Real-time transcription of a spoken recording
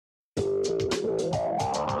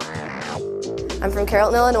I'm from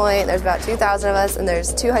Carrollton, Illinois. There's about 2,000 of us, and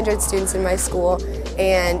there's 200 students in my school.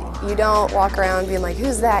 And you don't walk around being like,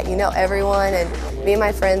 who's that? You know everyone. And me and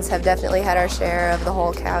my friends have definitely had our share of the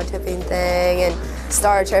whole cow tipping thing and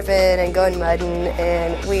star tripping and going mudding.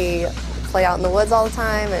 And we play out in the woods all the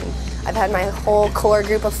time. And I've had my whole core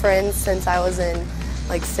group of friends since I was in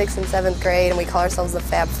like 6th and 7th grade, and we call ourselves the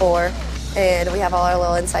Fab Four. And we have all our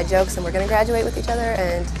little inside jokes, and we're going to graduate with each other.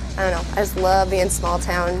 And I don't know, I just love being small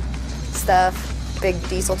town stuff, big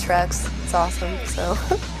diesel trucks. It's awesome. So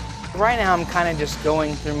right now I'm kind of just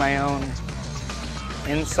going through my own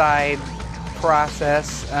inside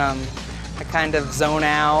process. I kind of zone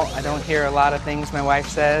out. I don't hear a lot of things my wife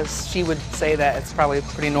says. She would say that it's probably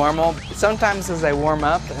pretty normal. Sometimes as I warm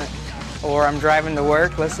up or I'm driving to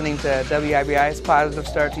work listening to WIBI's Positive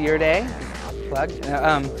Start to Your Day, plug,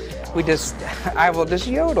 I will just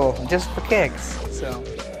yodel just for kicks. So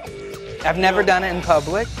I've never done it in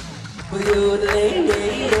public.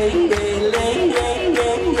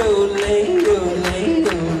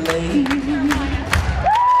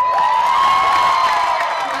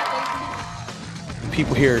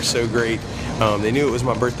 People here are so great. They knew it was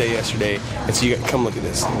my birthday yesterday, and so you got to come look at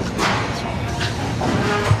this.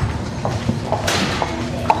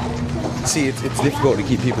 See, it's difficult to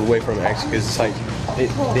keep people away from it actually because it's like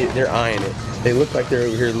they're eyeing it. They look like they're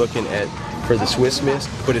over here looking for the Swiss Miss,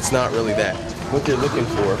 but it's not really that. What they're looking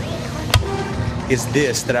for is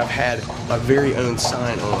this that I've had my very own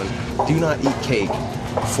sign on. Do not eat cake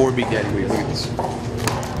for Big Daddy WIBI. Look at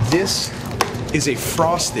this. This is a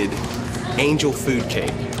frosted angel food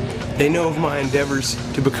cake. They know of my endeavors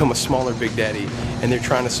to become a smaller Big Daddy, and they're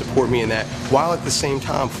trying to support me in that, while at the same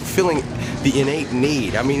time fulfilling the innate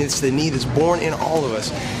need. I mean, it's the need that's born in all of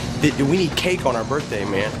us. That we need cake on our birthday,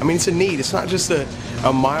 man. I mean, it's a need. It's not just a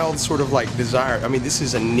mild sort of like desire. I mean, this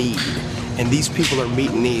is a need, and these people are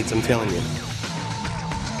meeting needs, I'm telling you.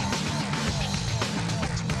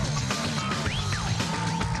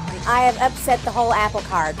 I have upset the whole apple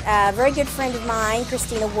cart. A very good friend of mine,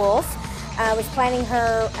 Christina Wolf, was planning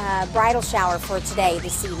her bridal shower for today,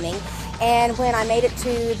 this evening. And when I made it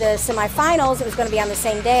to the semifinals, it was going to be on the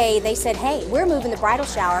same day, they said, hey, we're moving the bridal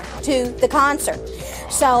shower to the concert.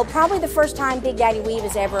 So probably the first time Big Daddy WIBI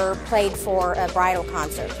has ever played for a bridal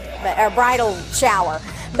concert, a bridal shower.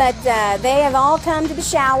 But they have all come to the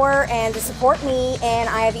shower and to support me, and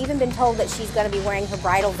I have even been told that she's going to be wearing her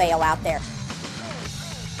bridal veil out there.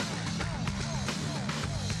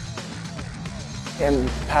 In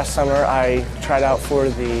past summer, I tried out for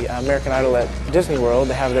the American Idol at Disney World.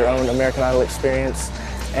 They have their own American Idol experience,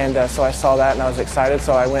 and so I saw that and I was excited.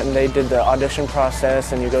 So I went and they did the audition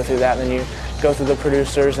process, and you go through that, and then you go through the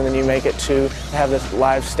producers, and then you make it to have this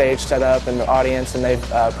live stage set up and the audience, and they've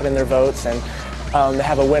put in their votes, and they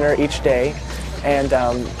have a winner each day. And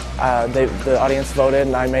the audience voted,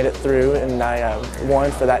 and I made it through, and I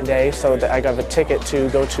won for that day. So I got a ticket to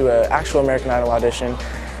go to an actual American Idol audition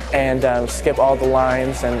and skip all the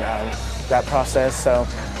lines and that process. So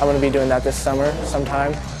I'm going to be doing that this summer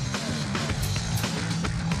sometime.